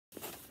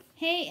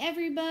Hey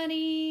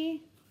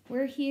everybody,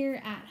 we're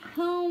here at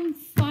home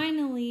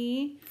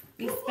finally.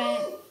 We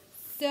spent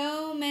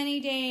so many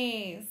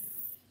days,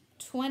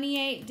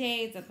 28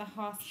 days at the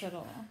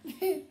hospital.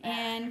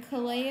 And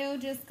Kaleo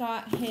just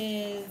got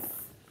his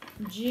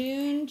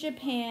June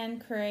Japan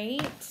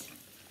crate.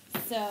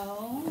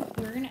 So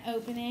we're going to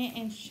open it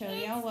and show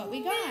y'all what we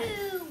got.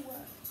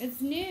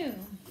 It's new.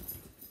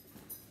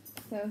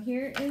 So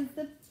here is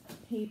the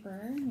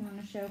paper. You want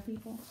to show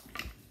people?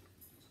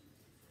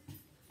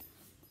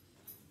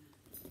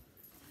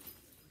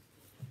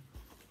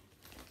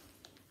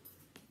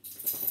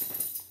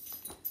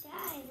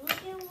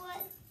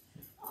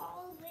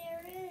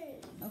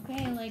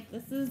 Okay, like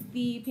this is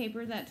the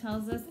paper that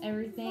tells us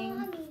everything.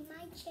 Mommy,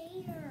 my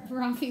chair.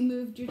 Rafi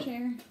moved your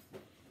chair.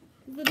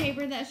 This is the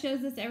paper that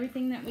shows us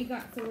everything that we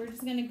got, so we're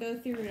just going to go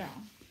through it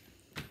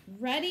all.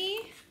 Ready?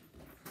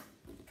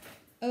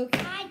 Okay.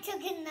 I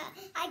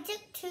took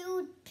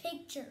 2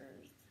 pictures.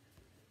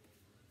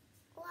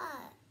 What?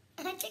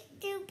 I took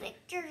 2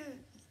 pictures.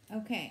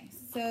 Okay,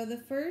 so the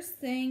first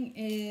thing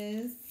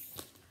is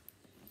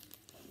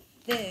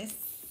this.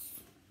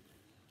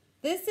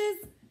 This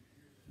is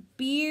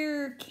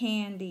beer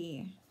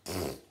candy.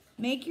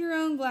 Make your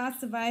own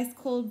glass of ice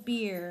cold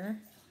beer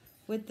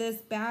with this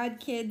Bad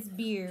Kids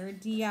beer,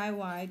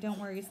 DIY. Don't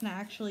worry, it's not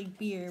actually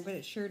beer, but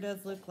it sure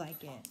does look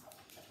like it.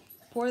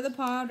 Pour the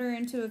powder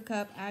into a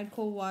cup, add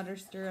cold water,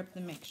 stir up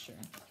the mixture.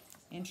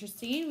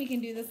 Interesting. We can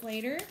do this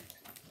later.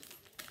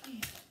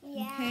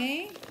 Yeah.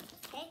 Okay.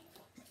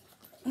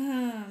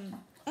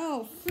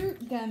 Oh,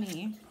 fruit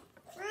gummy.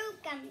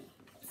 Fruit gummy.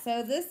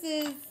 So this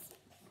is,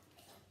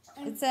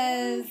 it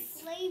says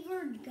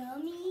flavored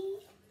gummy.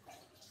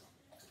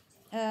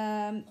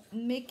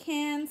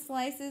 Mikan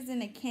slices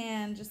in a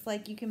can, just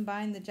like you can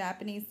buy in the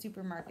Japanese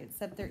supermarket,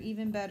 except they're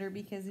even better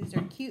because these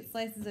are cute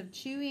slices of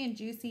chewy and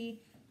juicy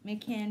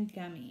Mikan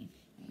gummy.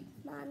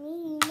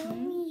 Mommy, you know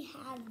we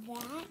had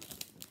that.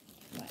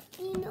 What?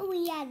 You know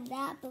we had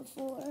that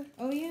before.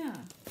 Oh yeah.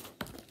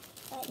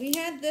 We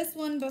had this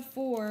one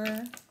before.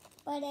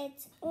 But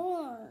it's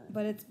orange.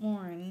 But it's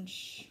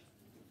orange.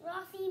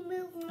 Rafi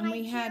moved And my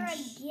we chair had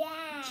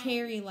again.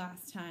 cherry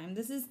last time.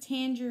 This is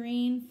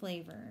tangerine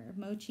flavor,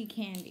 mochi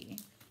candy.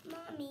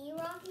 Mommy,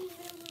 Rafi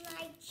moved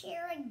my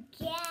chair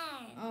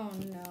again. Oh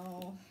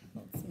no.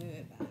 Let's move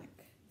it back.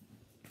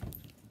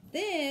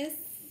 This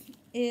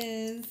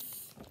is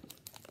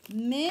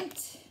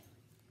mint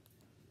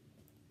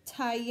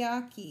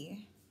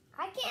taiyaki.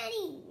 I can't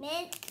eat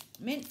mint.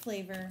 Mint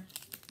flavor.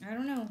 I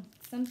don't know.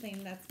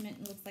 Something that's mint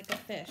and looks like a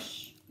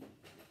fish.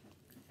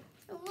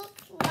 It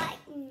looks like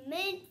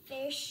mint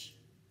fish.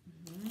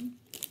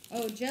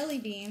 Oh, jelly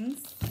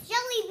beans.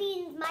 Jelly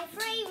beans, my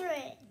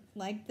favorite.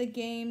 Like the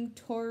game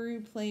Toru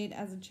played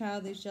as a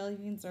child, these jelly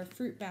beans are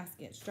fruit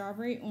baskets.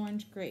 Strawberry,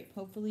 orange, grape.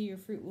 Hopefully your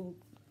fruit will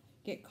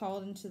get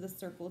called into the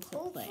circle to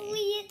play. Hopefully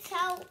it's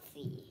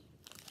healthy.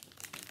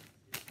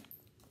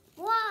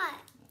 What?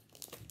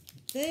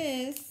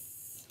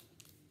 This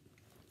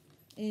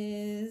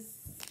is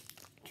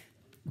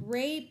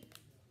grape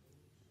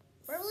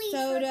Really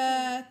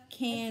soda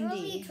tricky.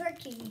 candy. It's really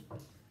tricky.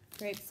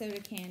 Grape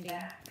soda candy.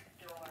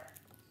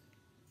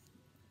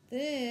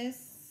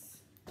 This,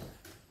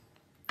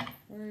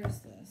 where is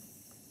this?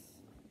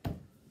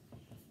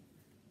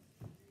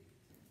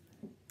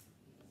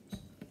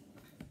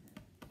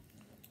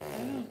 I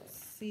don't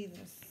see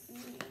this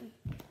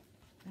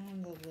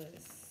on the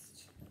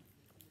list.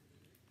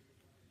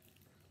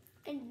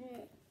 And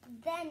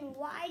then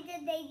why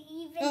did they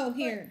even Oh, put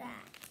here.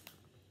 that?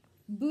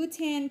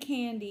 Bhutan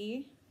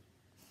candy,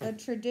 a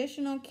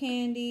traditional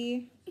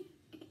candy,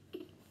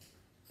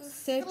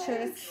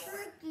 citrus, So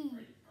tricky.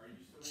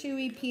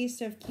 chewy piece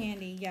of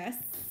candy, yes.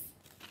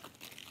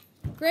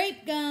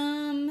 Grape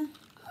gum,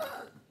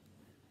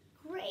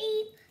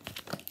 Grape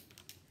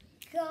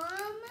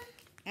gum.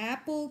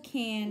 apple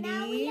candy.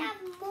 Now we have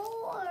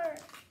more.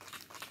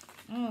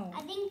 Oh,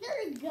 I think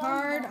they're gumballs.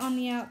 hard on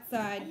the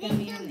outside, I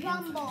gummy think on they're the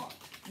inside. gumballs.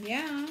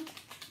 Yeah.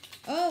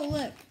 Oh,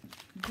 look.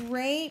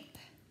 Grape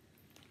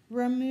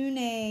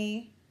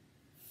Ramune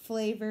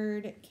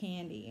flavored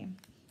candy.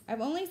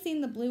 I've only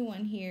seen the blue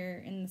one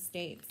here in the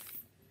States.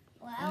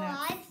 Well,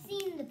 that's- I've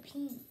seen the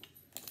pink.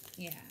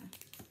 Yeah.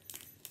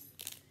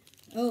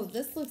 Oh,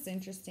 this looks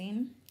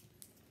interesting.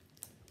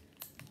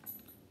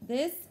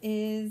 This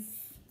is...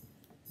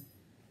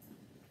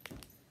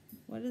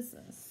 What is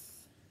this?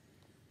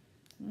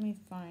 Let me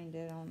find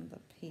it on the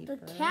paper.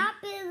 The cap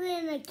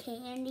isn't a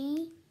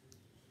candy.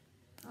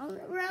 I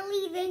don't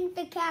really think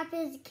the cap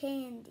is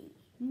candy.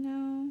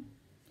 No.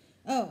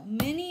 Oh,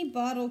 mini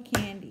bottle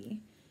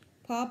candy.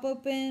 Pop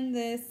open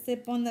this,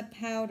 sip on the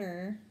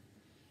powder.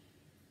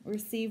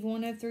 Receive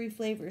one of 3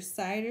 flavors,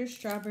 cider,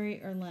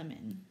 strawberry, or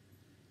lemon.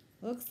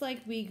 Looks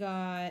like we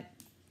got,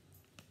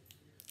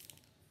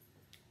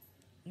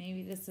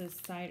 maybe this is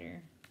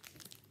cider.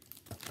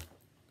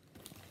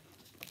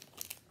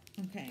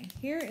 Okay,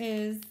 here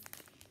is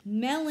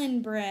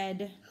melon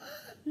bread.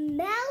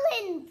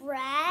 Melon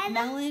bread?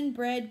 Melon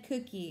bread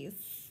cookies.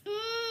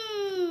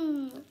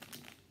 Mmm.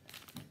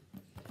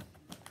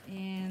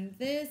 And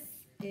this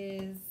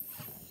is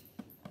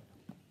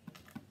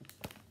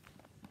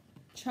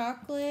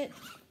chocolate.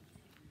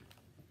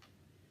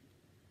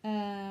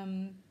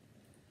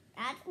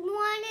 That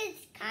one is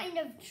kind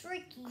of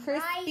tricky,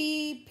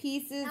 Crispy right?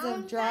 pieces That of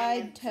one's dried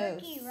kind of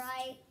toast. tricky,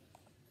 right?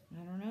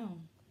 I don't know.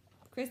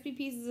 Crispy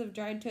pieces of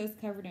dried toast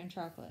covered in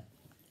chocolate.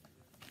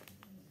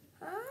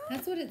 Huh?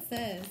 That's what it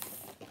says.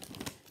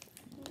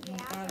 Yeah,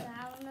 got but it.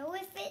 I don't know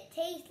if it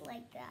tastes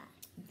like that.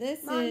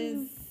 This Mom.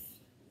 is...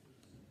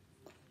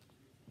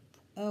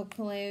 Oh,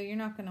 Kaleo, you're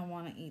not going to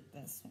want to eat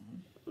this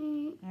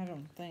one. I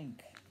don't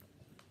think.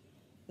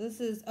 This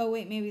is... Oh,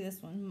 wait, maybe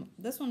this one.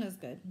 This one is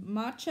good.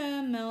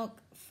 Matcha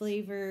milk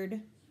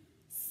flavored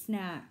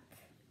snack.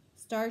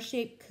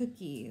 Star-shaped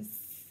cookies.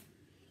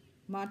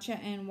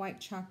 Matcha and white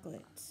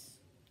chocolate.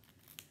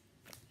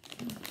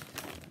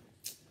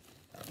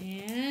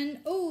 And,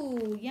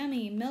 oh,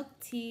 yummy, milk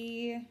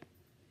tea.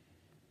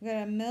 We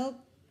got a milk,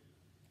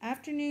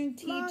 afternoon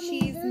tea, Mommy,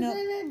 cheese, milk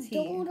there's tea.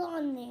 an adult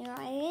on there.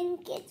 I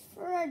think it's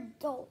for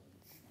adults.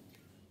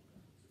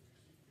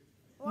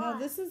 No, What?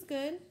 this is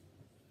good.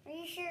 Are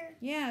you sure?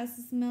 Yeah, this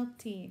is milk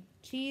tea.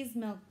 Cheese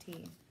milk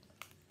tea.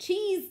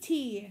 Cheese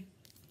tea.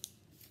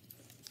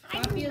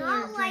 I do Popular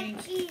not drink.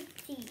 like cheese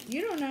tea.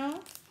 You don't know.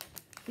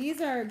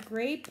 These are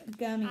grape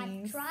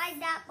gummies. I've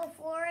tried that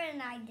before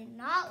and I did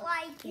not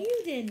like it.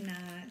 You did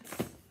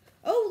not.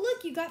 Oh,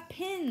 look, you got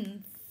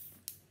pins.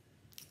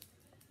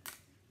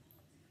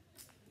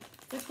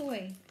 The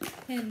toy.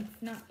 Pins,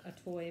 not a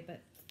toy,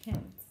 but pins.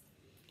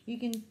 You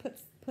can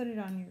put it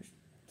on your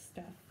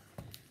stuff.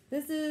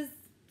 This is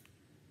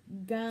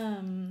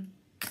gum.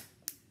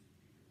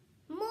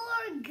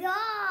 More gum.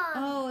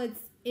 Oh,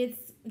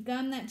 it's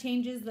gum that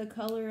changes the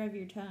color of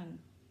your tongue.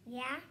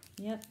 Yeah,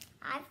 Yep.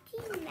 I've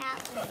seen that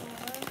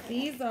before.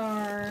 These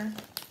are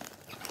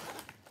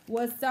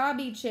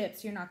wasabi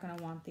chips. You're not going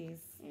to want these.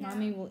 No.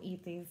 Mommy will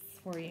eat these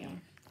for you.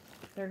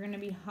 They're going to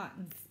be hot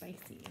and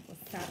spicy.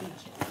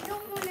 Wasabi chips. I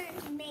don't want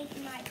to make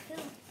my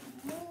poop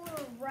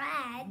more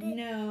red.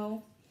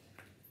 No.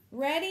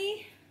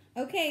 Ready?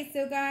 Okay,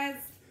 so guys,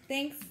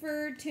 thanks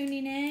for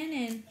tuning in,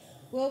 and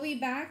we'll be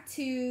back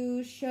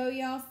to show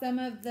y'all some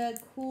of the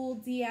cool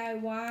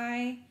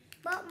DIY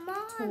But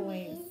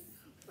Mommy, toys.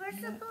 we're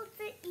supposed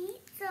to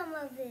eat some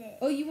of it.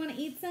 Oh, you want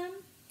to eat some?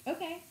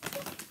 Okay.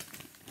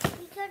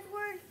 Because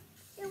we're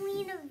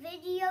doing a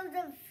video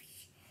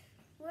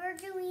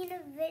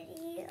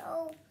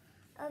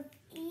of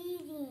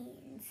eating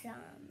some.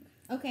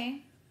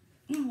 Okay.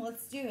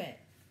 Let's do it.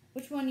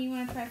 Which one do you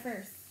want to try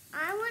first?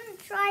 I want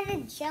to try the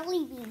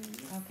jelly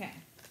beans. Okay.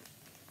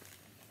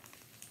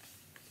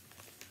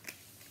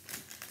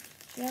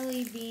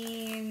 Jelly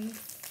beans.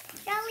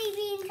 Jelly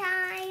bean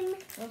time.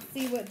 Let's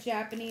see what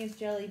Japanese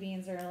jelly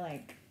beans are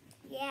like.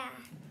 Yeah.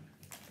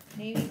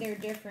 Maybe they're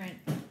different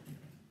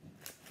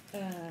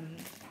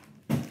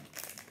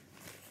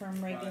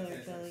from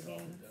regular jelly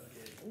beans.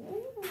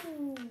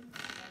 Ooh.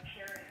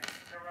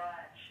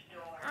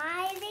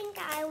 I think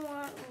I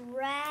want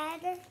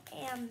red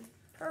and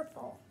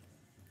purple.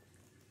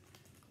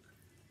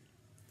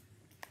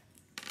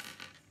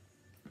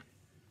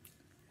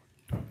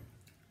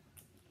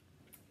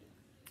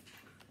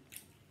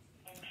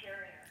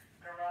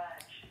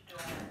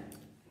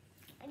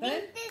 I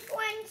think this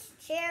one's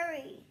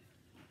cherry.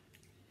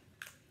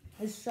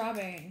 It's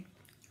strawberry.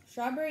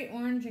 Strawberry,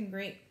 orange, and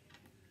grape.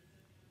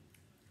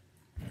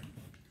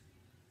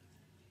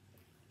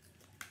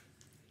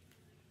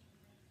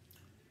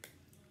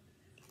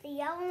 The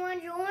yellow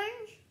one's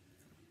orange.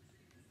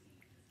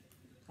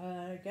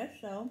 I guess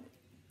so.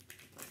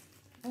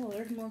 Oh,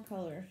 there's more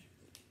colors.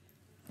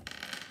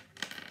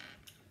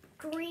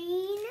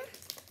 Green.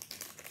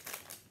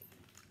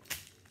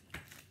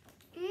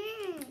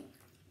 Mmm.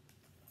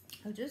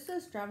 It just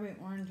says strawberry,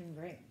 orange, and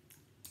grape.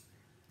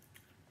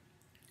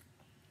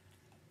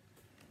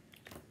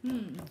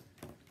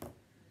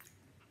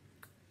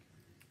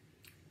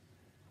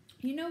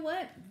 You know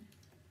what?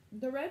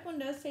 The red one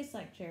does taste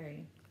like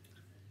cherry.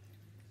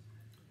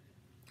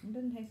 It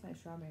doesn't taste like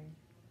strawberry.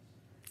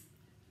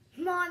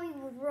 Mommy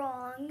was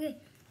wrong.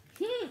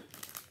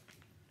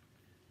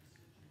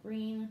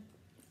 Green.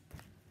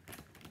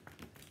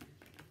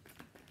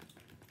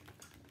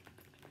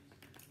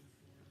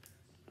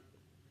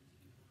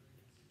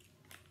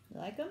 You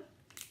like them?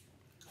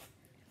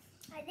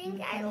 I think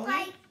You I like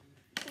like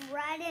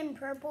red and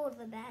purple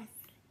the best.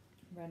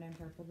 Red and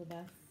purple the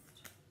best.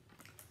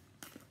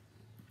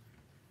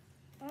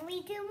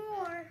 Only two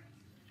more.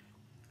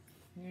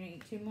 You're gonna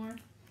eat two more?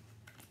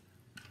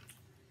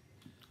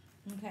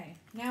 Okay,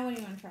 now what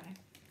do you want to try?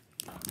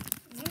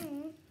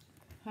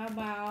 How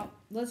about,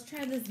 let's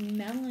try this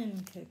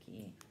melon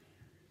cookie.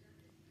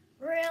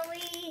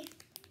 Really?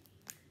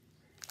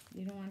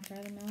 You don't want to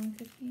try the melon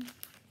cookie?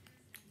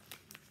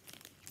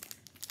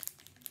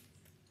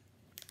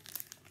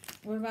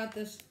 What about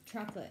this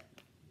chocolate?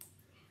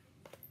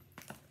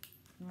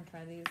 You want to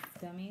try these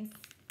gummies?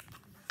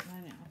 I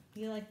know.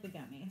 You like the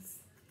gummies.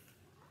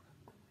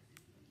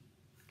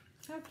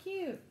 How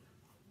cute.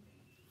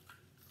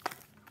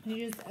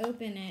 You just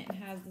open it. It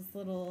has this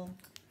little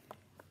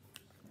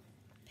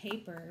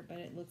paper, but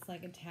it looks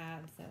like a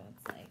tab, so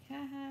it's like,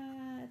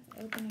 haha,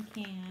 it's open a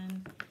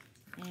can,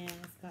 and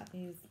it's got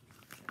these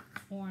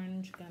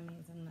orange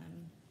gummies in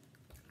them.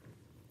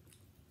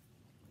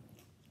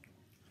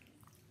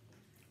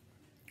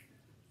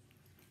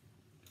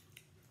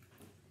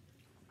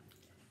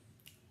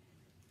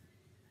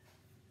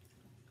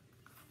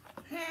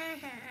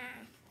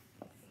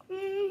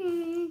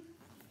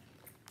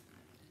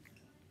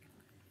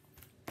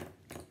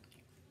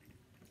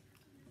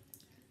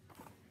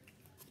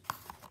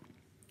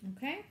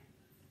 Okay,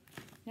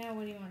 now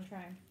what do you want to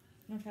try?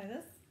 You want to try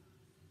this?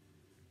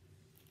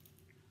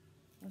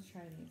 Let's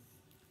try these.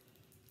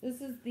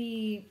 This is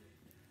the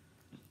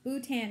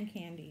Bhutan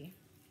candy.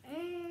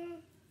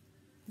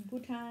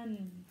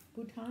 Bhutan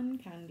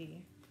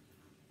candy.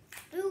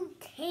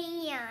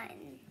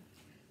 Bhutan.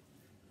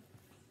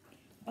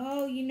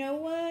 Oh, you know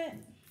what?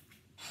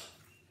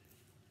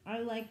 I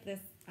like this.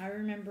 I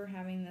remember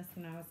having this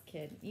when I was a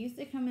kid. It used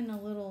to come in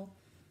a little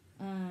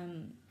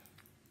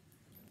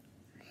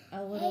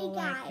Hey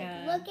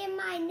guys, look at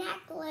my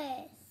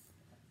necklace.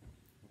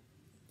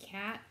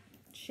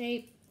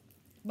 Cat-shaped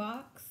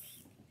box.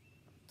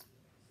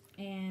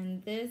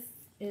 And this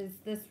is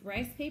this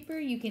rice paper.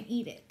 You can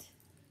eat it.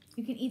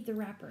 You can eat the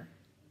wrapper.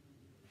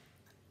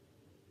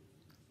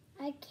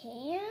 I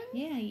can?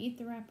 Yeah, you eat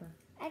the wrapper.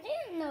 I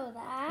didn't know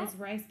that. It's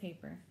rice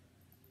paper.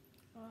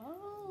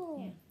 Oh.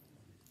 Yeah. You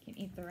can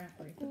eat the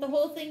wrapper. You put the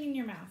whole thing in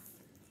your mouth.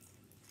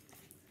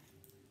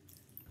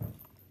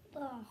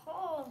 The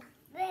whole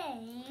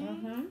thing?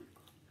 Uh-huh.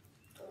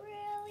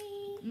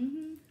 Really?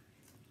 Mm-hmm.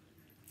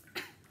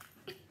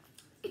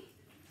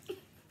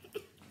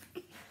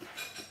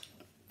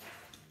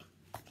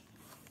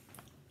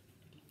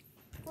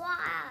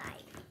 Why?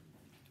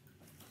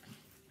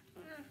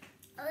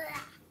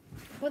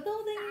 Put the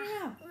whole thing in your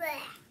mouth.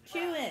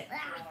 Chew it.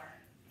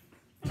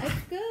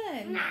 It's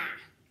good.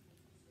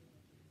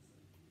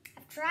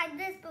 I've tried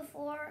this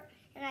before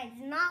and I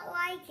did not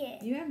like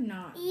it. You have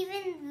not.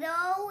 Even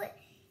though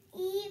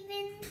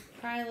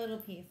Try a little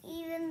piece. it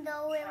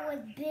was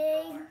big.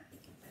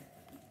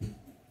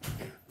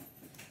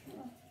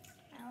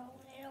 A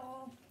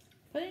little.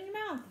 Put it in your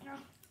mouth.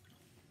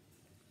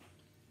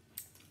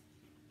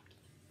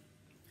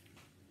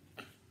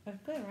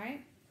 That's good,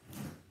 right?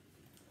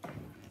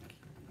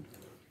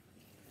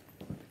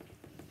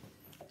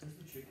 Where's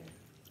the chicken?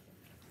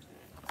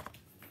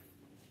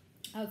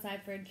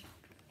 Outside fridge.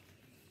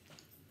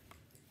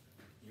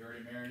 You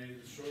already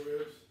marinated the short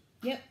ribs?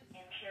 Yep.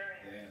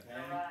 Interior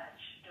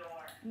garage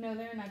door. No,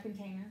 they're in my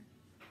container.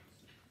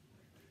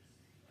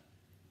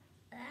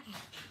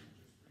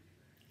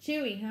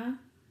 Chewy, huh?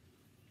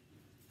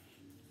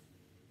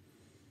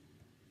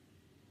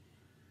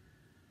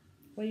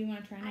 What do you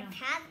want to try now? I've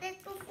had this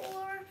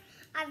before.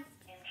 I've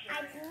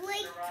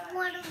licked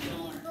one of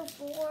these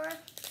before.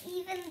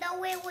 Even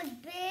though it was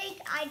big,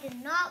 I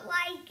did not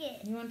like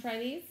it. You want to try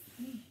these?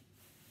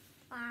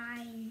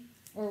 Fine.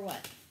 Or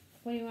what?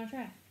 What do you want to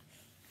try?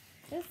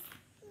 This?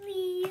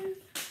 Please.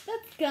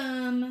 That's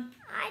gum.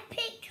 I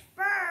picked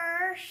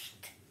first.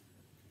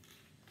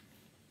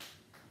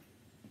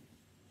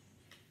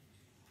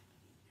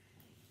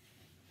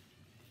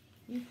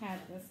 You've had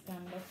this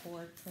gum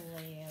before,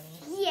 Kaleo.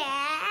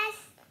 Yes.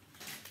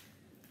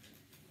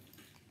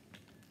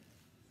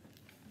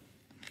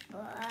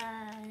 But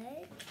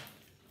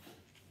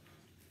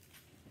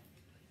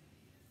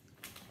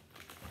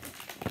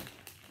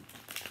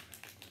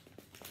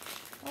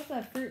Lots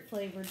of fruit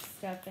flavored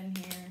stuff in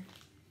here.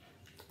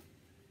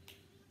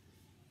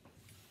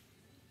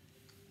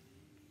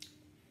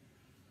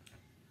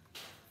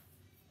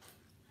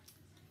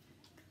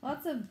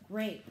 Lots of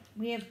grape.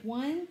 We have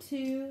 1,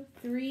 2,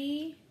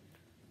 3,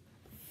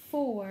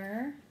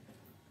 4.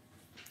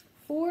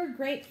 4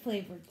 grape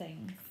flavored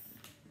things.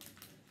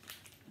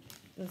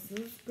 This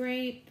is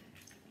grape.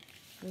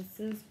 This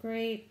is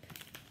grape.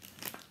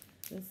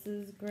 This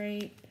is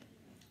grape.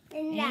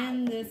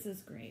 And this is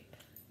grape.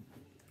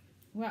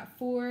 We got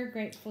 4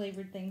 grape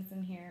flavored things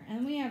in here.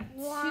 And we have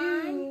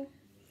 2.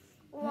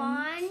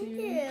 1,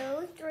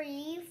 2,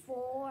 3,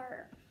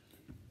 4.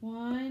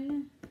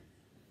 1,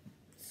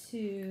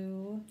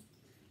 2,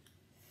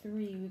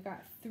 3. We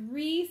got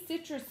 3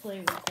 citrus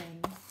flavored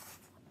things.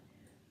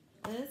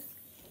 This.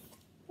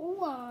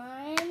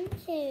 1,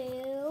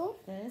 2.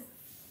 This.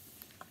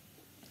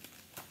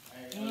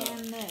 Hey,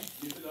 And this.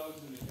 Get the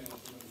dogs in the kennel.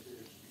 Someone's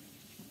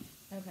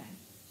here. Okay.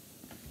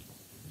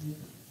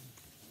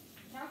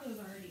 Taco's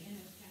already in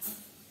his kennel.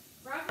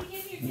 Rocky,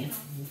 get in your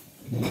kennel.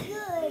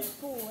 Good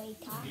boy,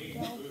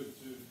 Eating Taco. food,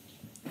 too.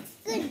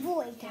 Good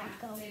boy, Yeah,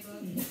 Taco. they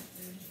both get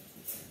food.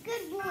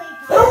 Good boy,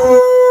 Taco.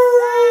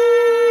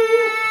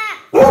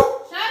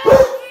 Shut up!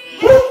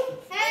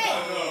 Hey!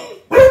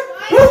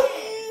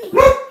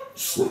 Quiet!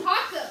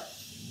 Taco!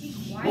 Be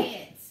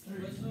quiet.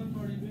 What's up,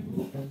 party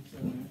people?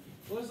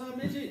 What's up,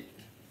 midget?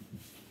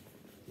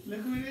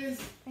 Look who it is.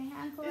 Say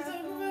hi, It's Uncle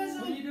Uncle Russell. Russell.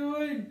 What are you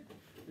doing?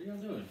 What are y'all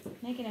doing?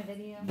 Making a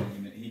video.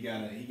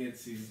 He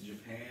gets these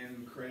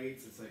Japan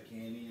crates. It's like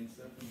candy and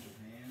stuff from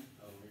Japan.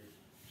 Oh, weird.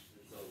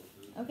 It's all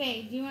food.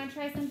 Okay, do you want to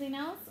try something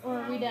else, or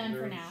are we done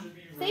for now?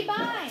 Say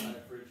bye.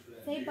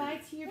 Say bye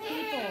to your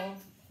people.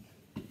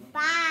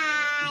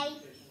 Bye.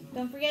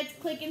 Don't forget to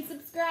click and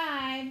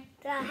subscribe.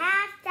 The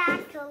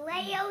hashtag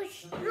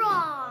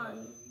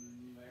Kaleostrong.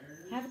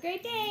 Have a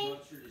great day.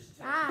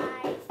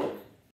 Bye.